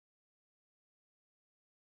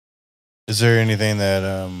Is there anything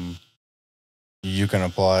that you can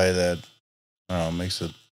apply that makes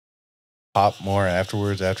it pop more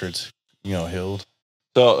afterwards after it's healed?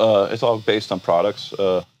 So it's all based on products.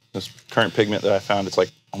 This current pigment that I found, it's like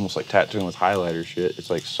almost like tattooing with highlighter shit. It's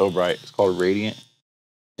like so bright. It's called Radiant.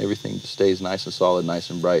 Everything just stays nice and solid,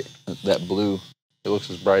 nice and bright. That blue, it looks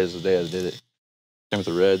as bright as the day I did it. Same with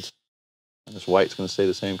the reds. And this white's going to stay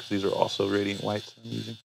the same because these are also Radiant whites I'm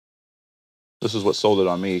using. This is what sold it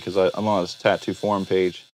on me because I'm on this tattoo forum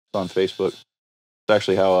page. It's on Facebook. It's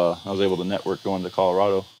actually how I was able to network going to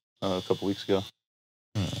Colorado a couple weeks ago.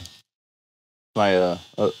 My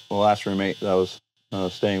last roommate that I was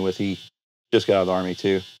staying with, he just got out of the Army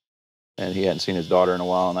too, and he hadn't seen his daughter in a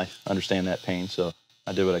while, and I understand that pain, so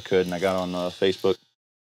I did what I could, and I got on Facebook,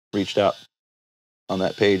 reached out on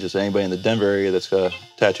that page. If anybody in the Denver area that's got a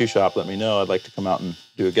tattoo shop, let me know. I'd like to come out and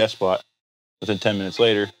do a guest spot. Within 10 minutes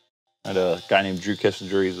later, I had a guy named Drew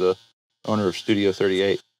Kissinger. He's the owner of Studio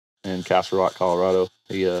 38 in Castle Rock, Colorado.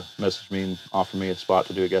 He messaged me and offered me a spot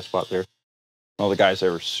to do a guest spot there. All the guys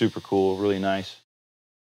there were super cool, really nice.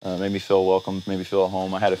 Made me feel welcome, made me feel at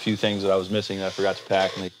home. I had a few things that I was missing that I forgot to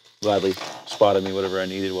pack, and they gladly spotted me whatever I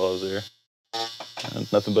needed while I was there.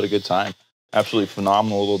 And nothing but a good time. Absolutely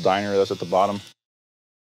phenomenal little diner that's at the bottom.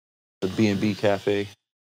 The B&B Cafe.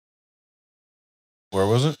 Where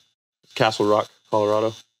was it? Castle Rock,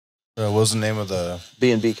 Colorado. What was the name of the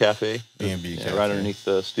B&B Cafe? B&B Cafe. Right underneath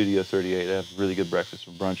the Studio 38. They have really good breakfast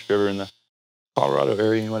and brunch. If you're ever in the Colorado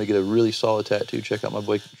area and you want to get a really solid tattoo, check out my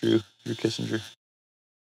boy Drew Kissinger.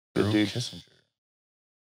 Good dude. Kissinger.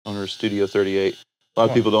 Owner of Studio 38. A lot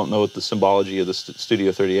of people don't know what the symbology of the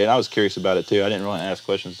Studio 38. I was curious about it too. I didn't really ask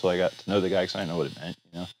questions until I got to know the guy because I didn't know what it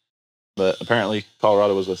meant, But apparently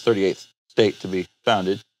Colorado was the 38th state to be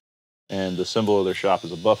founded, and the symbol of their shop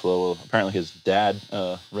is a buffalo. Well, apparently his dad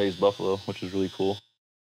raised buffalo, which is really cool.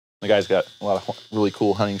 The guy's got a lot of really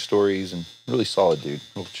cool hunting stories and really solid dude.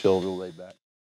 Real chill, real laid back.